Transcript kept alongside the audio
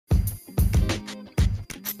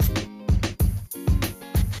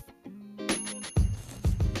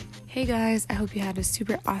Hey guys, I hope you had a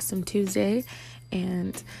super awesome Tuesday,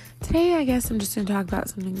 and today I guess I'm just going to talk about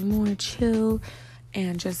something more chill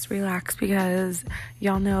and just relax because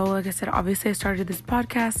y'all know, like I said, obviously I started this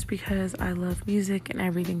podcast because I love music and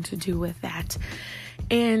everything to do with that.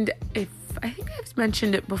 And I think I've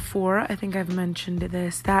mentioned it before,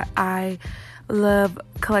 that I love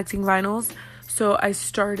collecting vinyls. So I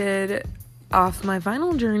started off my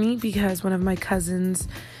vinyl journey because one of my cousins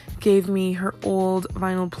gave me her old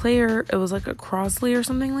vinyl player. It was like a Crosley or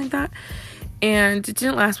something like that, and it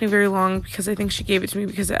didn't last me very long because I think she gave it to me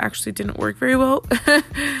because it actually didn't work very well.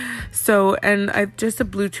 And just a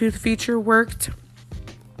Bluetooth feature worked,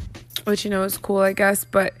 which is cool, I guess.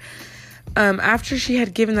 But after she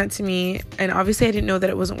had given that to me, and obviously I didn't know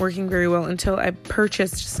that it wasn't working very well until I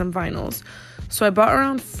purchased some vinyls. So I bought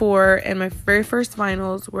around 4, and my very first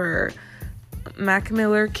vinyls were Mac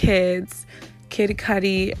Miller Kids, Kid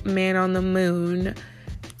Cudi, Man on the Moon,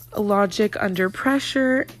 Logic Under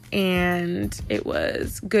Pressure, and it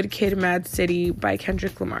was Good Kid, Mad City by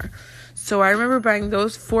Kendrick Lamar. So I remember buying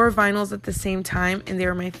those 4 vinyls at the same time, and they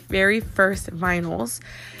were my very first vinyls.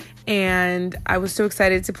 And I was so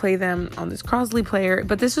excited to play them on this Crosley player,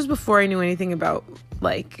 but this was before I knew anything about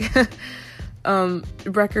records,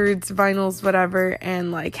 vinyls, whatever,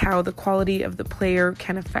 and how the quality of the player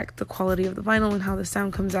can affect the quality of the vinyl and how the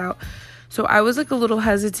sound comes out. So I was a little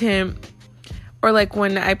hesitant, or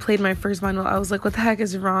when I played my first vinyl, I was like, what the heck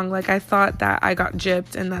is wrong? I thought that I got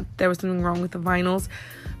gypped and that there was something wrong with the vinyls,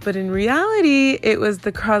 but in reality, it was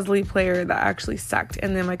the Crosley player that actually sucked.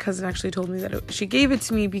 And then my cousin actually told me that she gave it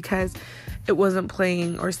to me because it wasn't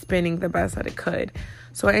playing or spinning the best that it could.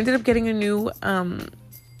 So I ended up getting a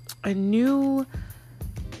new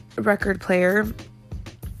record player,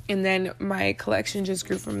 and then my collection just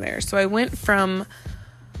grew from there. So I went from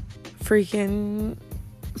freaking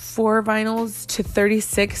 4 vinyls to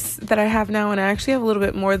 36 that I have now, and I actually have a little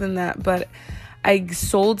bit more than that, but I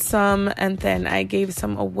sold some and then I gave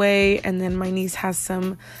some away, and then my niece has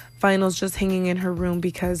some vinyls just hanging in her room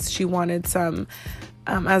because she wanted some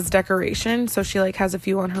as decoration, so she has a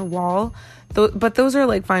few on her wall. But those are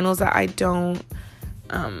vinyls that I don't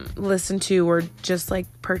listen to, or just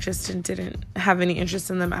purchased and didn't have any interest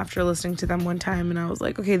in them after listening to them one time, and I was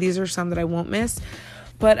like, okay, these are some that I won't miss.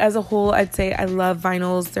 But as a whole, I'd say I love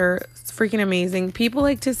vinyls. They're freaking amazing. People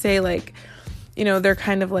like to say they're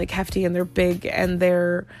kind of hefty and they're big and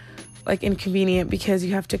they're inconvenient because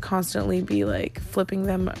you have to constantly be flipping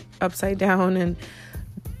them upside down, and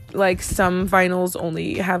some vinyls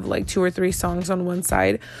only have 2 or 3 songs on one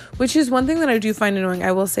side, which is one thing that I do find annoying.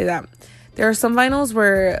 I will say that there are some vinyls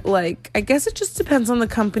where I guess it just depends on the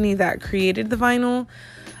company that created the vinyl.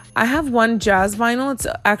 I have one jazz vinyl. It's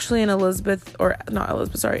actually an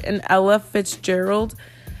Ella Fitzgerald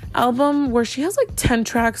album where she has 10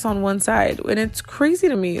 tracks on one side, and it's crazy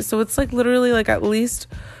to me. So it's literally at least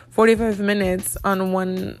 45 minutes on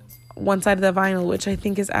one side of the vinyl, which I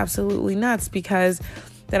think is absolutely nuts, because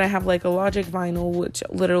then I have a Logic vinyl which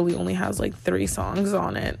literally only has 3 songs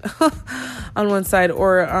on it on one side,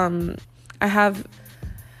 or I have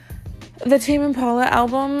the Tame Impala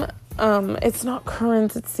album. It's not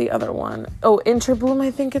Currents, it's the other one. Oh, Interbloom, I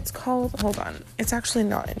think it's called. Hold on. It's actually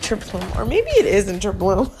not Interbloom, or maybe it is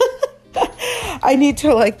Interbloom. I need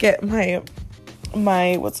to get my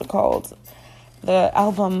what's it called? The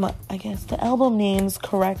album names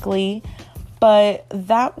correctly. But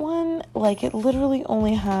that one, it literally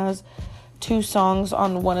only has 2 songs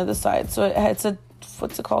on one of the sides. So it's a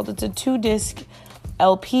 2-disc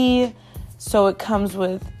LP. So it comes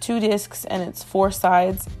with 2 discs and it's 4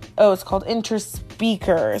 sides. Oh, it's called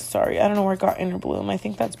Interspeaker. Sorry, I don't know where I got Interbloom. I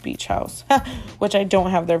think that's Beach House, which I don't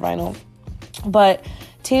have their vinyl. But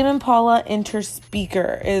Tame Impala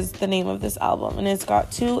Interspeaker is the name of this album. And it's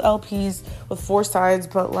got 2 LPs with 4 sides,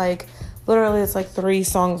 but literally it's 3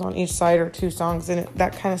 songs on each side, or 2 songs. And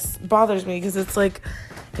that kind of bothers me because it's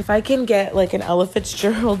if I can get an Ella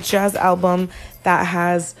Fitzgerald jazz album that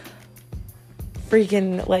has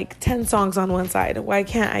freaking 10 songs on one side, why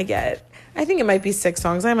can't I get, I think it might be 6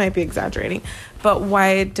 songs, I might be exaggerating, but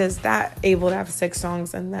why does that able to have 6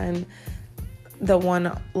 songs and then the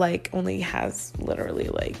one only has literally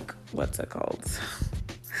what's it called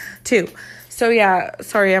 2? So yeah,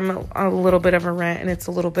 sorry, I'm a little bit of a rant and it's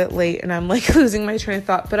a little bit late and I'm losing my train of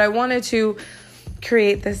thought, but I wanted to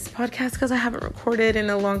create this podcast because I haven't recorded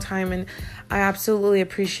in a long time, and I absolutely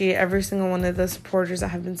appreciate every single one of the supporters that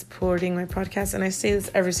have been supporting my podcast. And I say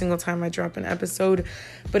this every single time I drop an episode,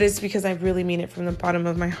 but it's because I really mean it from the bottom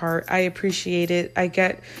of my heart. I appreciate it. I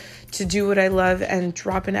get to do what I love and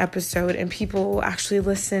drop an episode and people will actually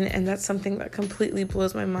listen, and that's something that completely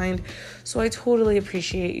blows my mind. So I totally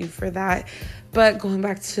appreciate you for that. But going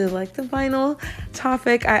back to like the vinyl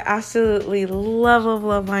topic, I absolutely love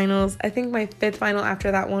vinyls. I think my 5th vinyl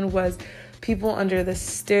after that one was People Under the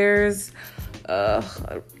Stairs.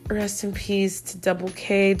 Rest in peace to Double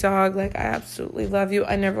K, dog. Like, I absolutely love you.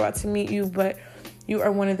 I never got to meet you, but you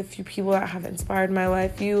are one of the few people that have inspired my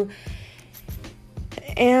life. You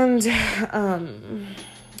and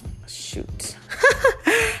shoot.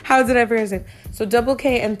 How did I forget his name? So Double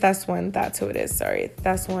K and Thess One, that's who it is. Sorry,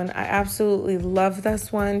 Thess One. I absolutely love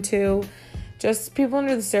Thess One too. Just People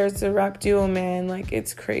Under the Stairs, the rap duo, man. Like,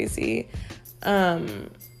 it's crazy.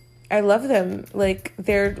 I love them. Like,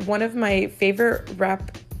 they're one of my favorite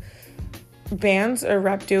rap bands or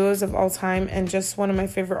rap duos of all time, and just one of my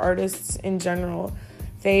favorite artists in general.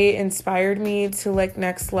 They inspired me to like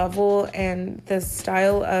next level, and the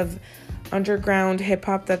style of underground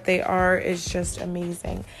hip-hop that they are is just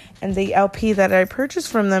amazing. And the LP that I purchased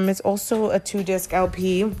from them is also a 2-disc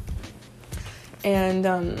LP,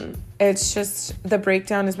 and it's just, The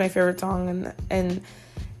Breakdown is my favorite song, and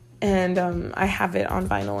I have it on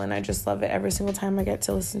vinyl, and I just love it. Every single time I get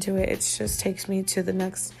to listen to it, it just takes me to the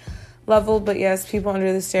next level. But yes, People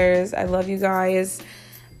Under the Stairs, I love you guys.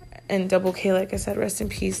 And Double K, like I said, rest in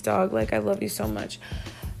peace, dog. Like, I love you so much.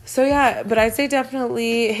 So yeah, but I'd say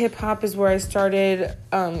definitely hip-hop is where I started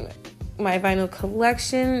my vinyl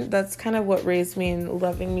collection. That's kind of what raised me in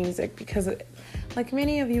loving music, because like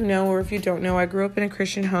many of you know, or if you don't know, I grew up in a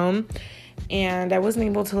Christian home, and I wasn't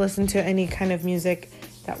able to listen to any kind of music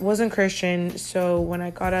that wasn't Christian. So when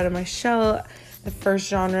I got out of my shell, the first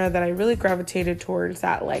genre that I really gravitated towards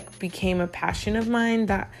that like became a passion of mine,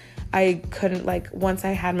 that I couldn't, like, once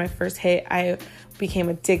I had my first hit, I became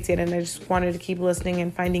addicted and I just wanted to keep listening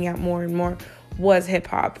and finding out more and more, was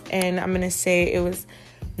hip-hop. And I'm going to say it was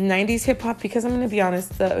 90s hip-hop, because I'm going to be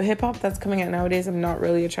honest, the hip-hop that's coming out nowadays, I'm not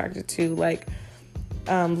really attracted to, like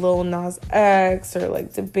Lil Nas X or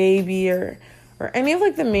like DaBaby or any of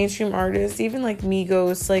like the mainstream artists, even like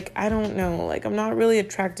Migos. Like, I don't know, like I'm not really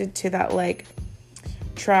attracted to that like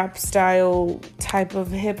trap style type of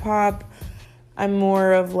hip-hop. I'm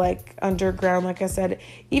more of like underground, like I said.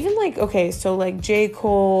 Even like, okay, so like J.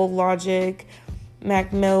 Cole, Logic,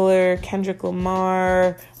 Mac Miller, Kendrick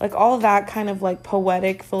Lamar, like all that kind of like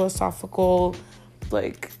poetic, philosophical,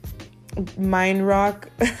 like mind rock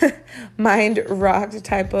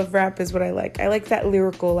type of rap is what I like. I like that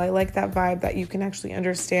lyrical. I like that vibe that you can actually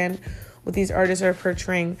understand what these artists are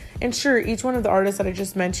portraying. And sure, each one of the artists that I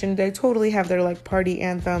just mentioned, they totally have their like party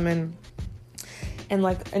anthem and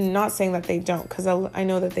not saying that they don't, because I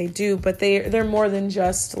know that they do, but they're more than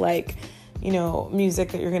just like, you know,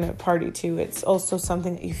 music that you're gonna party to. It's also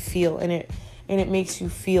something that you feel, and it makes you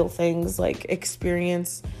feel things, like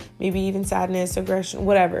experience maybe even sadness, aggression,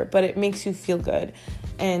 whatever, but it makes you feel good,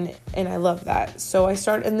 and I love that. So I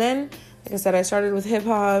started with hip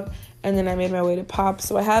hop, and then I made my way to pop.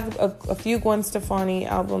 So I have a few Gwen Stefani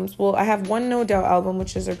albums. Well, I have one No Doubt album,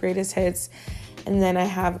 which is her greatest hits, and then I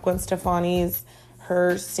have Gwen Stefani's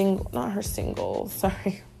I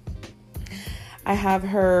have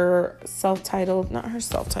her self-titled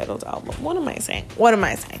album. What am I saying?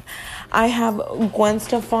 I have Gwen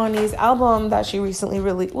Stefani's album that she recently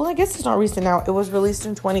released. Well, I guess it's not recent now. It was released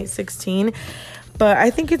in 2016. But I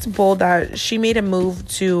think it's bold that she made a move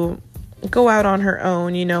to go out on her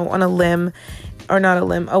own, you know, on a whim,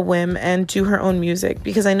 and do her own music.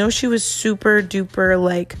 Because I know she was super duper,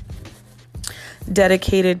 like,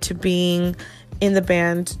 dedicated to being in the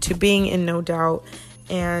band, to being in No Doubt.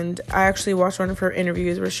 And I actually watched one of her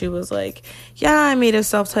interviews where she was like, yeah, I made a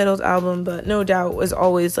self-titled album, but No Doubt was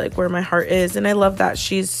always like where my heart is. And I love that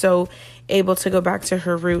she's so able to go back to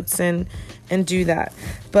her roots and do that.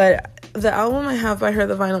 But the album I have by her,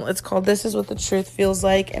 the vinyl, it's called This Is What the Truth Feels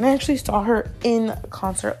Like. And I actually saw her in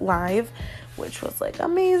concert live, which was like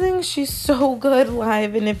amazing. She's so good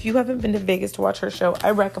live. And if you haven't been to Vegas to watch her show, I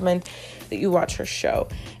recommend that you watch her show.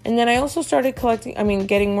 And then I also started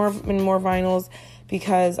getting more and more vinyls,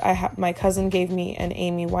 because my cousin gave me an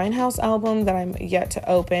Amy Winehouse album that I'm yet to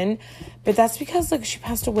open. But that's because like she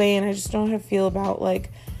passed away, and I just don't know how to feel about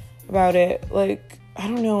it. Like, I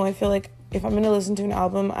don't know. I feel like if I'm going to listen to an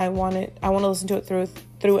album, I want to listen to it through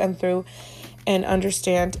and through, and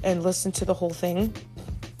understand and listen to the whole thing.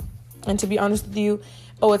 And to be honest with you,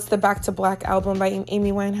 it's the Back to Black album by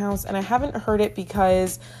Amy Winehouse, and I haven't heard it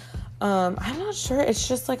because I'm not sure. It's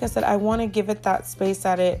just, like I said, I want to give it that space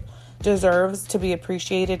that it deserves to be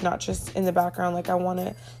appreciated, not just in the background. Like, I want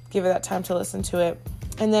to give it that time to listen to it.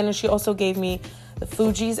 And then she also gave me the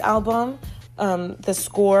Fugees album, The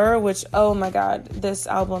Score, which, oh my god, this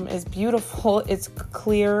album is beautiful. It's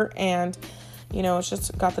clear, and you know, it's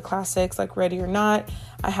just got the classics like Ready or Not.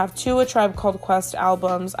 I have 2 A Tribe Called Quest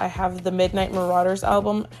albums. I have the Midnight Marauders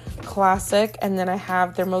album, classic, and then I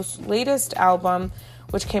have their most latest album,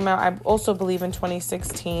 which came out, I also believe, in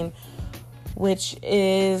 2016, which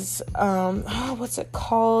is what's it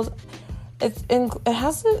called? It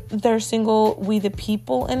has their single We the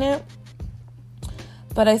People in it,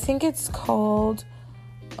 but I think it's called,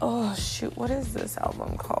 oh shoot, what is this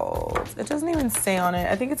album called? It doesn't even say on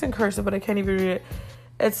it. I think it's in cursive, but I can't even read it.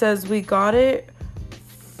 It says We Got It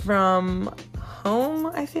From Home,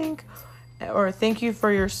 I think, or Thank You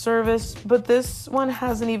for Your Service, but this one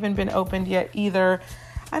hasn't even been opened yet either.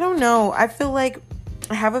 I don't know. I feel like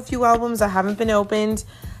I have a few albums that haven't been opened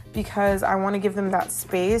because I want to give them that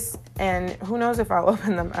space, and who knows if I'll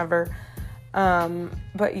open them ever.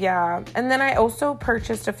 But yeah, and then I also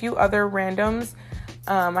purchased a few other randoms.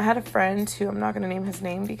 I had a friend who, I'm not going to name his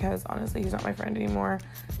name because honestly he's not my friend anymore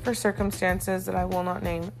for circumstances that I will not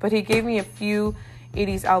name, but he gave me a few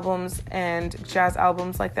 80s albums and jazz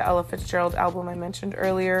albums like the Ella Fitzgerald album I mentioned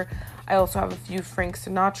earlier. I also have a few Frank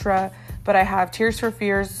Sinatra, but I have Tears for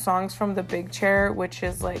Fears, Songs from the Big Chair, which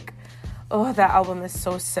is like, oh, that album is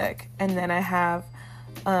so sick. And then I have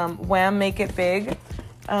Wham! Make It Big.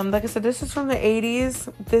 Like I said, this is from the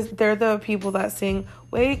 80s. They're the people that sing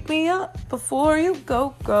Wake Me Up Before You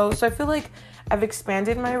Go Go. So I feel like I've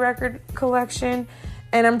expanded my record collection,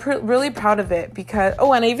 and I'm really proud of it because,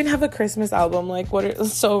 oh, and I even have a Christmas album. Like,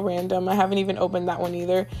 so random. I haven't even opened that one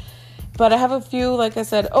either. But I have a few, like I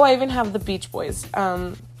said. Oh, I even have the Beach Boys.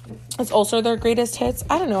 It's also their greatest hits.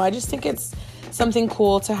 I don't know. I just think it's something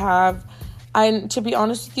cool to have. To be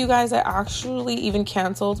honest with you guys, I actually even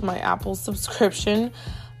canceled my Apple subscription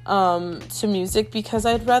to music because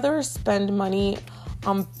I'd rather spend money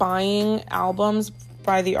on buying albums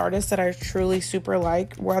by the artists that I truly super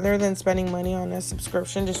like rather than spending money on a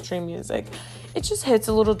subscription to stream music. It just hits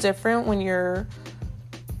a little different when you're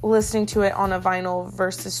listening to it on a vinyl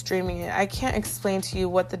versus streaming it. I can't explain to you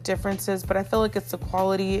what the difference is, but I feel like it's the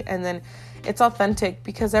quality, and then it's authentic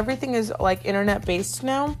because everything is like internet based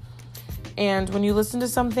now. And when you listen to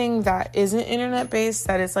something that isn't internet based,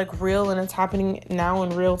 that is like real and it's happening now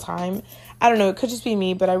in real time, I don't know, it could just be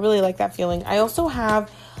me, but I really like that feeling. I also have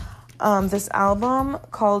this album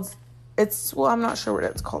called, I'm not sure what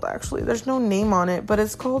it's called actually. There's no name on it, but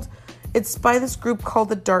it's by this group called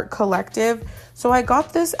The Dark Collective. So I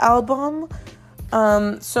got this album.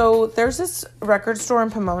 So there's this record store in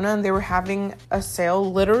Pomona, and they were having a sale,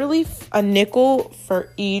 literally a nickel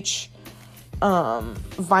for each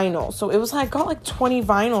vinyl. So it was like, I got like 20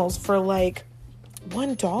 vinyls for like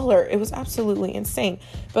 $1. It was absolutely insane.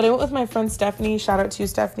 But I went with my friend Stephanie. Shout out to you,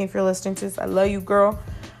 Stephanie, if you're listening to this. I love you, girl.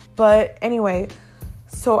 But anyway,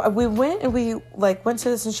 so we went to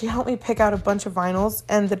this, and she helped me pick out a bunch of vinyls,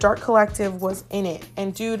 and The Dark Collective was in it.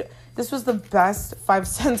 And dude, this was the best 5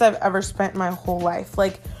 cents I've ever spent in my whole life.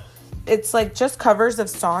 Like, it's like just covers of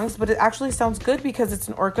songs, but it actually sounds good because it's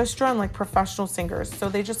an orchestra and like professional singers. So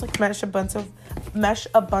they just like mesh a bunch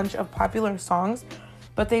of popular songs,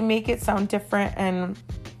 but they make it sound different, and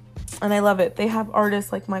I love it. They have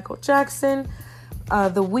artists like Michael Jackson,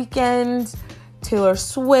 The Weeknd, Taylor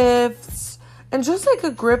Swift, and just like a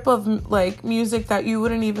grip of like music that you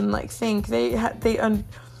wouldn't even like think.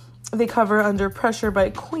 They cover Under Pressure by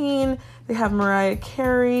Queen. They have Mariah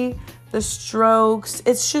Carey, The Strokes.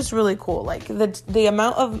 It's just really cool. Like the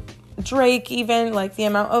amount of Drake, even like the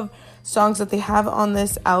amount of songs that they have on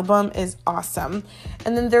this album is awesome.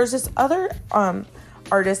 And then there's this other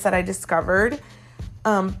artist that I discovered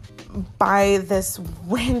by this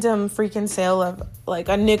random freaking sale of like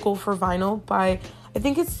a nickel for vinyl by, I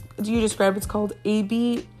think it's called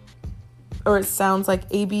AB, or it sounds like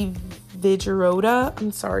AB Vigeroda.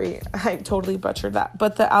 I'm sorry, I totally butchered that.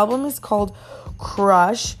 But the album is called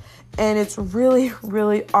Crush, and it's really,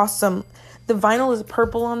 really awesome. The vinyl is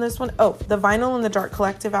purple on this one. Oh, the vinyl in the Dark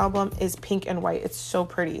Collective album is pink and white. It's so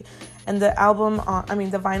pretty. And the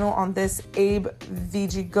vinyl on this Abe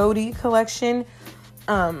Vigigodi collection,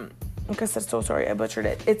 like I said, so sorry, I butchered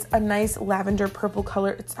it. It's a nice lavender purple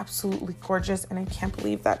color. It's absolutely gorgeous, and I can't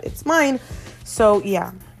believe that it's mine. So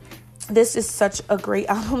yeah, this is such a great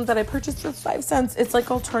album that I purchased for 5 cents. It's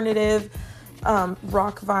like alternative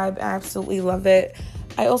rock vibe. I absolutely love it.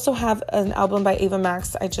 I also have an album by Ava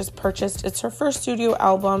Max I just purchased. It's her first studio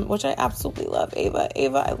album, which I absolutely love. Ava,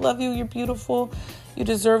 I love you. You're beautiful. You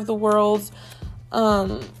deserve the world.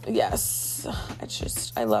 Yes,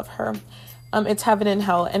 I love her. It's Heaven and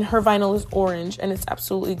Hell, and her vinyl is orange, and it's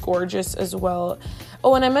absolutely gorgeous as well.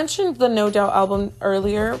 Oh, and I mentioned the No Doubt album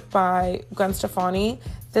earlier by Gwen Stefani.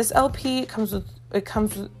 This LP comes with,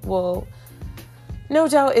 No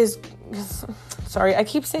Doubt is, sorry, I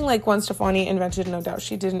keep saying like Gwen Stefani invented No Doubt.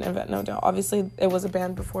 She didn't invent No Doubt. Obviously, it was a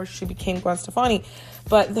band before she became Gwen Stefani,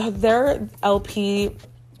 but their LP,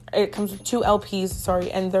 it comes with 2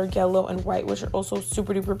 LPs, and they're yellow and white, which are also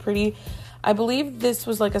super duper pretty. I believe this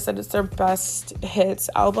was, like I said, it's their best hits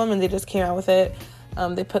album, and they just came out with it.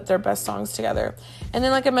 They put their best songs together. And then,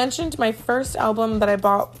 like I mentioned, my first album that I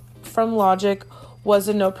bought from Logic was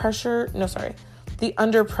the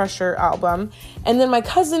Under Pressure album. And then my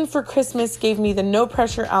cousin for Christmas gave me the No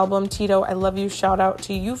Pressure album. Tito, I love you. Shout out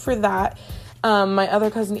to you for that. My other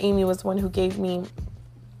cousin Amy was the one who gave me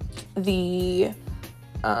the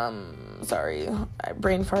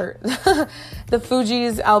brain fart. The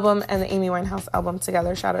Fugees album and the Amy Winehouse album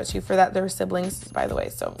together. Shout out to you for that. They're siblings, by the way.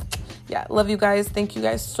 So yeah, love you guys. Thank you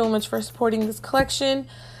guys so much for supporting this collection.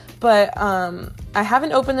 But I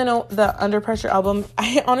haven't opened the Under Pressure album.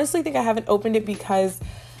 I honestly think I haven't opened it because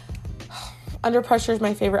Under Pressure is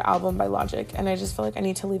my favorite album by Logic, and I just feel like I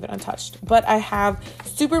need to leave it untouched. But I have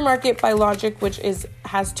Supermarket by Logic, which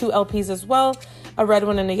has 2 LPs as well, a red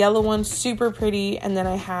one and a yellow one, super pretty. And then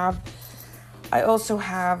I also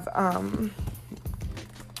have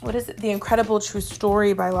The Incredible True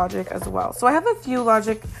Story by Logic as well. So I have a few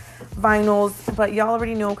Logic vinyls, but y'all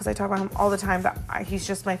already know, because I talk about him all the time, that he's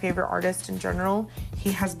just my favorite artist in general.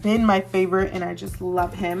 He has been my favorite, and I just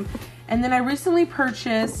love him. And then I recently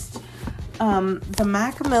purchased the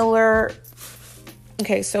Mac Miller.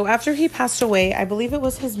 Okay, so after he passed away, I believe it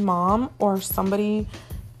was his mom or somebody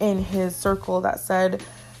in his circle that said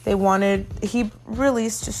he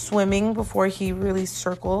released Swimming before he released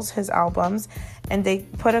Circles, his albums, and they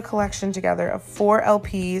put a collection together of 4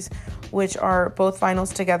 LPs, which are both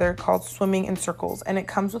vinyls together, called Swimming and Circles. And it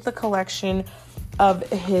comes with a collection of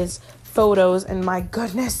his photos, and my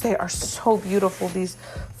goodness, they are so beautiful. This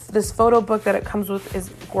photo book that it comes with is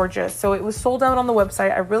gorgeous. So it was sold out on the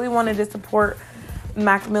website. I really wanted to support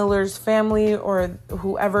Mac Miller's family or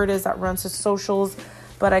whoever it is that runs his socials,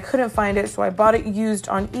 but I couldn't find it, so I bought it used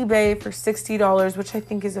on eBay for $60, which I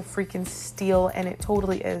think is a freaking steal, and it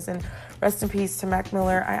totally is. And rest in peace to Mac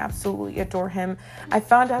Miller. I absolutely adore him. I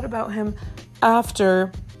found out about him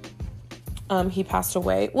after he passed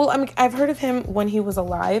away. Well, I've heard of him when he was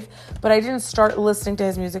alive, but I didn't start listening to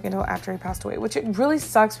his music until after he passed away, which it really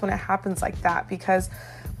sucks when it happens like that, because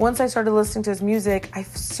once I started listening to his music, I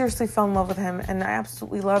seriously fell in love with him, and I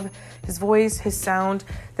absolutely love his voice, his sound.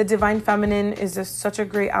 The Divine Feminine is just such a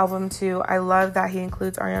great album too. I love that he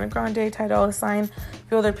includes Ariana Grande, Ty Dolla $ign, a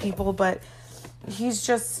few other people, but he's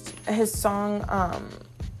just, his songs on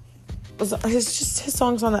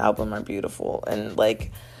the album are beautiful, and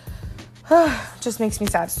like, just makes me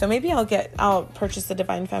sad. So maybe I'll purchase the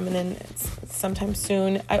Divine Feminine sometime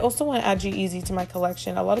soon. I also want to add G-Eazy to my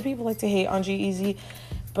collection. A lot of people like to hate on G-Eazy,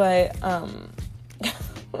 but I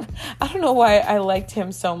don't know why I liked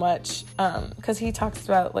him so much, because he talks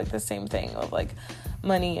about like the same thing of like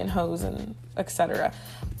money and hoes and etc.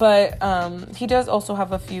 But he does also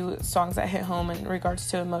have a few songs that hit home in regards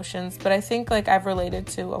to emotions, but I think like I've related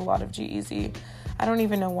to a lot of G-Eazy. I don't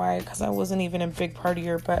even know why, because I wasn't even a big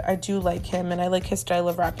partier, but I do like him, and I like his style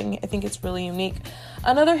of rapping. I think it's really unique.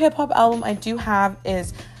 Another hip-hop album I do have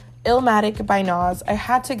is Illmatic by Nas. I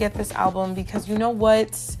had to get this album because you know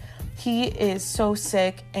what? He is so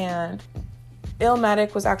sick, and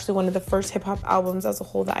Illmatic was actually one of the first hip-hop albums as a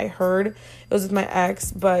whole that I heard. It was with my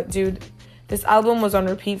ex, but dude, this album was on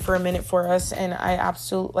repeat for a minute for us, and I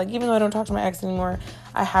absolutely, like, even though I don't talk to my ex anymore,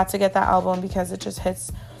 I had to get that album because it just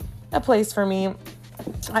hits a place for me.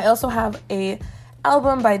 I also have a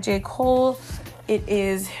album by J. Cole. It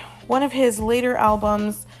is one of his later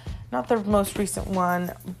albums, not the most recent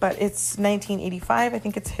one, but it's 1985. I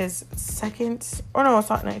think it's his second, or no, it's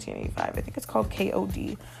not 1985. I think it's called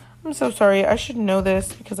KOD. I'm so sorry. I should know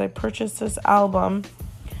this because I purchased this album,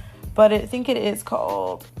 but I think it is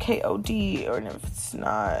called KOD, or if it's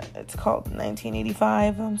not, it's called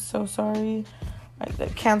 1985. I'm so sorry.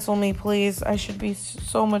 Cancel me, please. I should be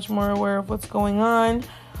so much more aware of what's going on.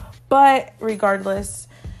 But regardless,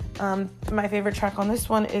 my favorite track on this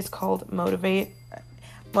one is called Motivate.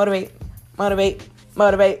 Motivate. I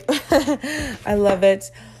love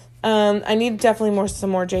it. I need definitely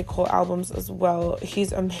some more J. Cole albums as well.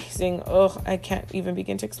 He's amazing. I can't even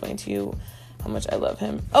begin to explain to you how much I love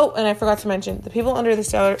him. Oh, and I forgot to mention the People Under the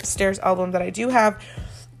Stairs album that I do have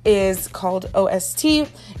is called OST,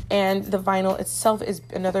 and the vinyl itself is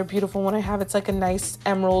another beautiful one I have. It's like a nice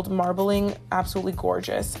emerald marbling, absolutely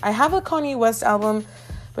gorgeous. I have a Kanye West album,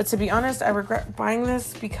 but to be honest, I regret buying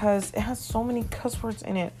this because it has so many cuss words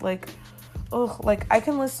in it. Like, I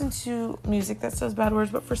can listen to music that says bad words,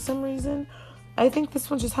 but for some reason, I think this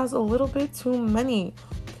one just has a little bit too many.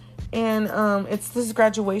 And it's this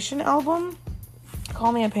graduation album.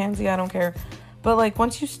 Call me a pansy, I don't care. But, like,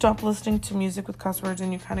 once you stop listening to music with cuss words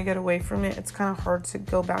and you kind of get away from it, it's kind of hard to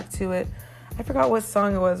go back to it. I forgot what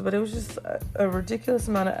song it was, but it was just a ridiculous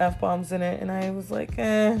amount of F-bombs in it. And I was like,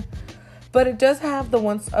 eh. But it does have the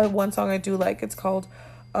one song I do like. It's called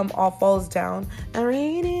All Falls Down. And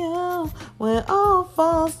radio, when all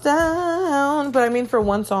falls down. But, I mean, for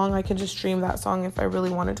one song, I can just stream that song if I really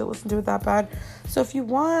wanted to listen to it that bad. So if you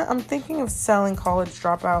want, I'm thinking of selling College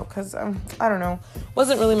Dropout because, I don't know,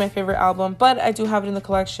 wasn't really my favorite album, but I do have it in the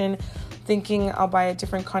collection, thinking I'll buy a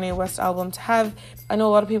different Kanye West album to have. I know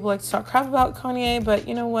a lot of people like to talk crap about Kanye, but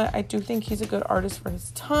you know what? I do think he's a good artist for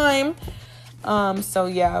his time. So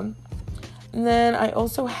yeah. And then I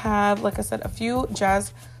also have, like I said, a few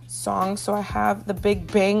jazz songs. So I have the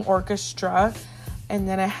Big Bang Orchestra. And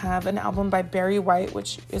then I have an album by Barry White,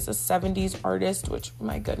 which is a 70s artist, which,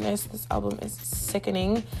 my goodness, this album is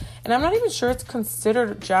sickening. And I'm not even sure it's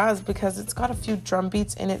considered jazz because it's got a few drum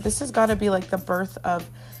beats in it. This has got to be like the birth of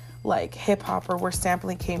like hip hop or where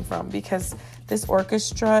sampling came from, because this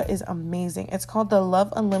orchestra is amazing. It's called the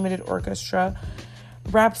Love Unlimited Orchestra.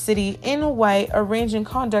 Rhapsody in White, arranged and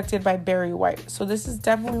conducted by Barry White. So this is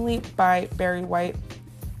definitely by Barry White.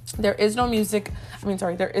 There is no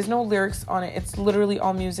lyrics on it. It's literally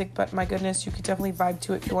all music, but my goodness, you could definitely vibe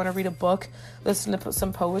to it. If you want to read a book, listen to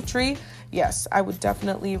some poetry, yes, I would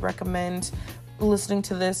definitely recommend listening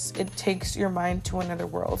to this. It takes your mind to another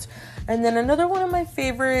world. And then another one of my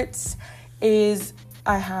favorites is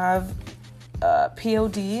I have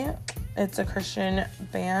POD. It's a Christian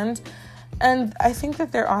band, and I think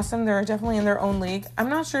that they're awesome. They're definitely in their own league. I'm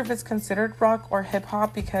not sure if it's considered rock or hip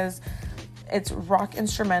hop because it's rock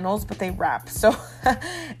instrumentals, but they rap. So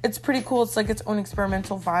it's pretty cool. It's like its own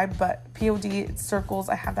experimental vibe, but POD, Circles,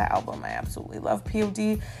 I have that album. I absolutely love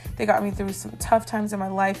POD. They got me through some tough times in my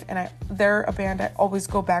life, and they're a band I always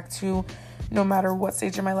go back to no matter what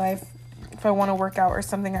stage of my life. If I want to work out or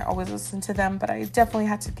something, I always listen to them, but I definitely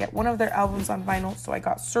had to get one of their albums on vinyl, so I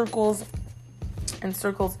got Circles. And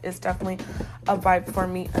Circles is definitely a vibe for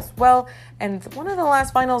me as well. And one of the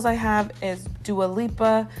last vinyls I have is Dua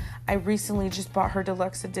Lipa. I recently just bought her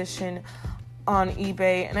deluxe edition on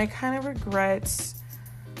eBay, and I kind of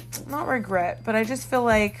not regret, but I just feel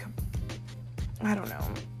like, I don't know,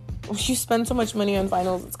 you spend so much money on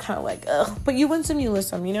vinyls, it's kind of like, ugh, but you win some, you lose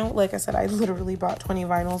some, you know? Like I said, I literally bought 20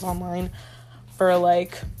 vinyls online for I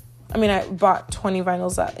bought 20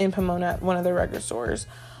 vinyls in Pomona at one of the record stores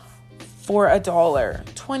for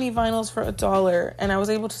 $1. 20 vinyls for $1, and I was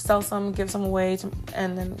able to sell some, give some away,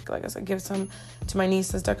 and then, like I said, give some to my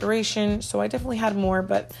niece as decoration. So I definitely had more,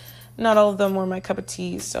 but not all of them were my cup of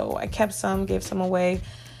tea. So I kept some, gave some away.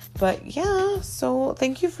 But yeah, so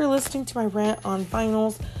thank you for listening to my rant on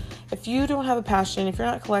vinyls. If you don't have a passion, if you're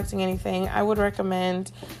not collecting anything, I would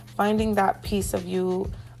recommend finding that piece of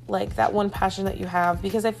you, like that one passion that you have,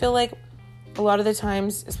 because I feel like a lot of the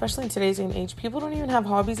times, especially in today's day and age, people don't even have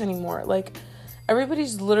hobbies anymore. Like,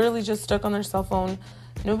 everybody's literally just stuck on their cell phone.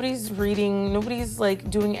 Nobody's reading. Nobody's, like,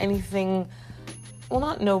 doing anything. Well,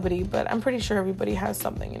 not nobody, but I'm pretty sure everybody has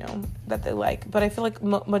something, you know, that they like. But I feel like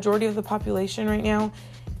majority of the population right now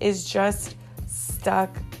is just stuck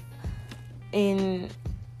in,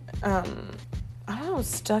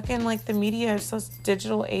 stuck in, like, the media. It's this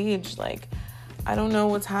digital age, like, I don't know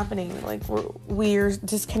what's happening. Like, we're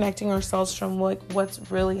disconnecting ourselves from, like, what's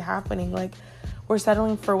really happening. Like, we're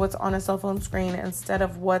settling for what's on a cell phone screen instead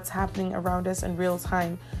of what's happening around us in real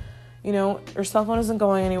time. You know, your cell phone isn't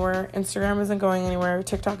going anywhere. Instagram isn't going anywhere.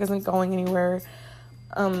 TikTok isn't going anywhere.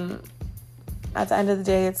 At the end of the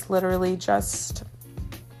day, it's literally just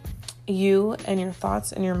you and your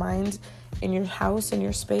thoughts and your mind in your house, in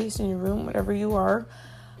your space, in your room, whatever you are.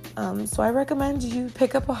 So I recommend you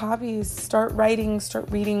pick up a hobby, start writing,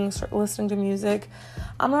 start reading, start listening to music.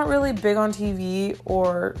 I'm not really big on TV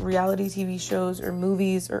or reality TV shows or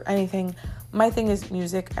movies or anything. My thing is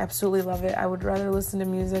music. I absolutely love it. I would rather listen to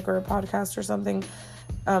music or a podcast or something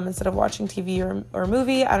instead of watching TV or a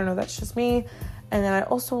movie. I don't know, that's just me. And then I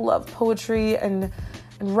also love poetry and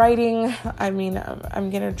writing. I mean, I'm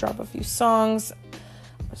going to drop a few songs.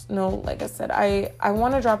 No, like I said, I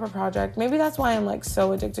want to drop a project. Maybe that's why I'm like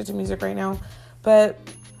so addicted to music right now. But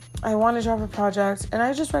I want to drop a project, and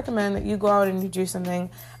I just recommend that you go out and you do something.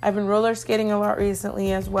 I've been roller skating a lot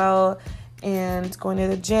recently as well, and going to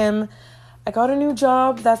the gym. I got a new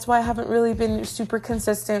job. That's why I haven't really been super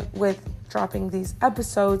consistent with dropping these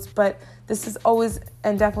episodes, but this is always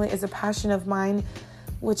and definitely is a passion of mine,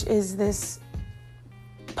 which is this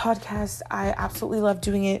podcast. I absolutely love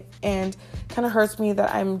doing it, and kind of hurts me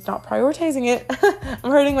that I'm not prioritizing it.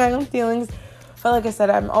 I'm hurting my own feelings. But like I said,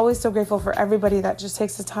 I'm always so grateful for everybody that just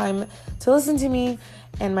takes the time to listen to me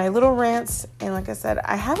and my little rants. And like I said,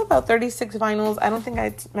 I have about 36 vinyls. I don't think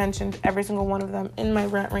I mentioned every single one of them in my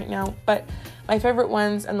rant right now, but my favorite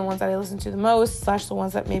ones and the ones that I listen to the most, / the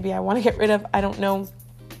ones that maybe I want to get rid of, I don't know,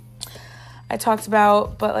 I talked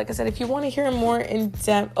about. But like I said, if you want to hear more in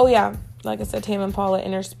depth, like I said, Tame Impala,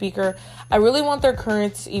 Inner Speaker. I really want their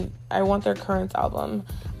Currents album.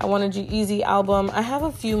 I want a G-Eazy album. I have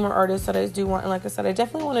a few more artists that I do want. And like I said, I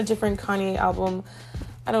definitely want a different Kanye album.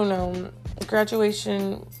 I don't know. I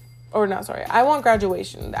want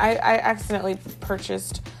Graduation. I accidentally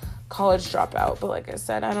purchased College Dropout. But like I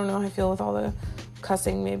said, I don't know how I feel with all the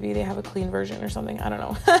cussing. Maybe they have a clean version or something. I don't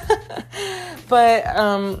know.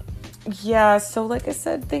 But, yeah, so like I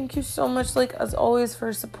said, thank you so much, like as always,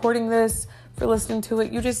 for supporting this, for listening to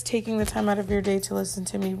it. You just taking the time out of your day to listen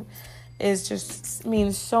to me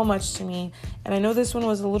means so much to me. And I know this one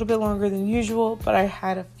was a little bit longer than usual, but I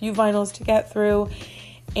had a few vinyls to get through,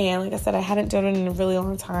 and like I said, I hadn't done it in a really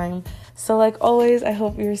long time. So like always, I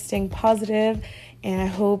hope you're staying positive, and I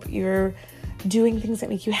hope you're doing things that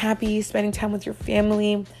make you happy, spending time with your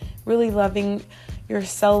family, really loving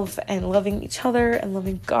yourself and loving each other and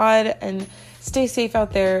loving God, and stay safe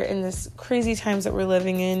out there in this crazy times that we're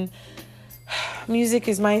living in. Music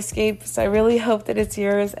is my escape, so I really hope that it's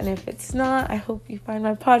yours, and if it's not, I hope you find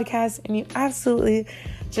my podcast and you absolutely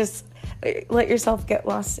just let yourself get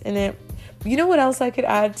lost in it. You know what else I could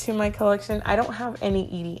add to my collection? I don't have any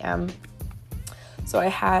EDM. So I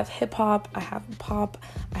have hip-hop, I have pop,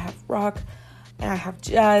 I have rock, and I have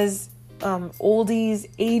jazz, oldies,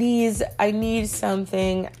 80s. I need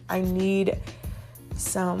something. I need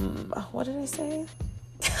some, what did I say?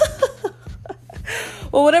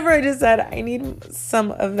 Well, whatever I just said, I need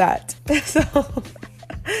some of that.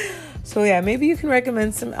 So yeah, maybe you can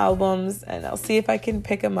recommend some albums and I'll see if I can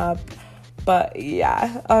pick them up. But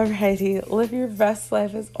yeah, alrighty. Live your best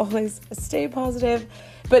life as always. Stay positive,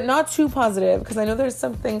 but not too positive, because I know there's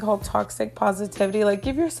something called toxic positivity. Like,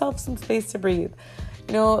 give yourself some space to breathe.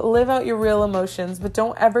 You know, live out your real emotions, but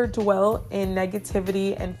don't ever dwell in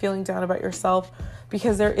negativity and feeling down about yourself,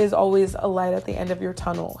 because there is always a light at the end of your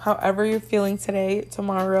tunnel. However you're feeling today,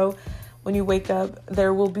 tomorrow, when you wake up,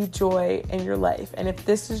 there will be joy in your life. And if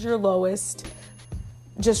this is your lowest,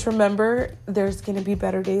 just remember there's going to be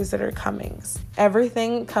better days that are coming.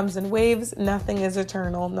 Everything comes in waves. Nothing is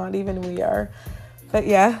eternal, not even we are. But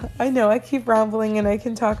yeah, I know I keep rambling and I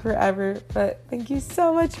can talk forever, but thank you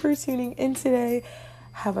so much for tuning in today.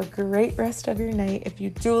 Have a great rest of your night. If you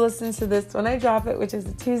do listen to this when I drop it, which is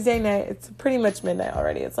a Tuesday night, it's pretty much midnight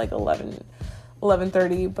already. It's like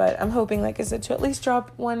 11:30, but I'm hoping, like I said, to at least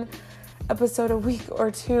drop one episode a week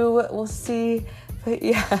or two. We'll see. But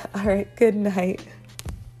yeah, all right, good night.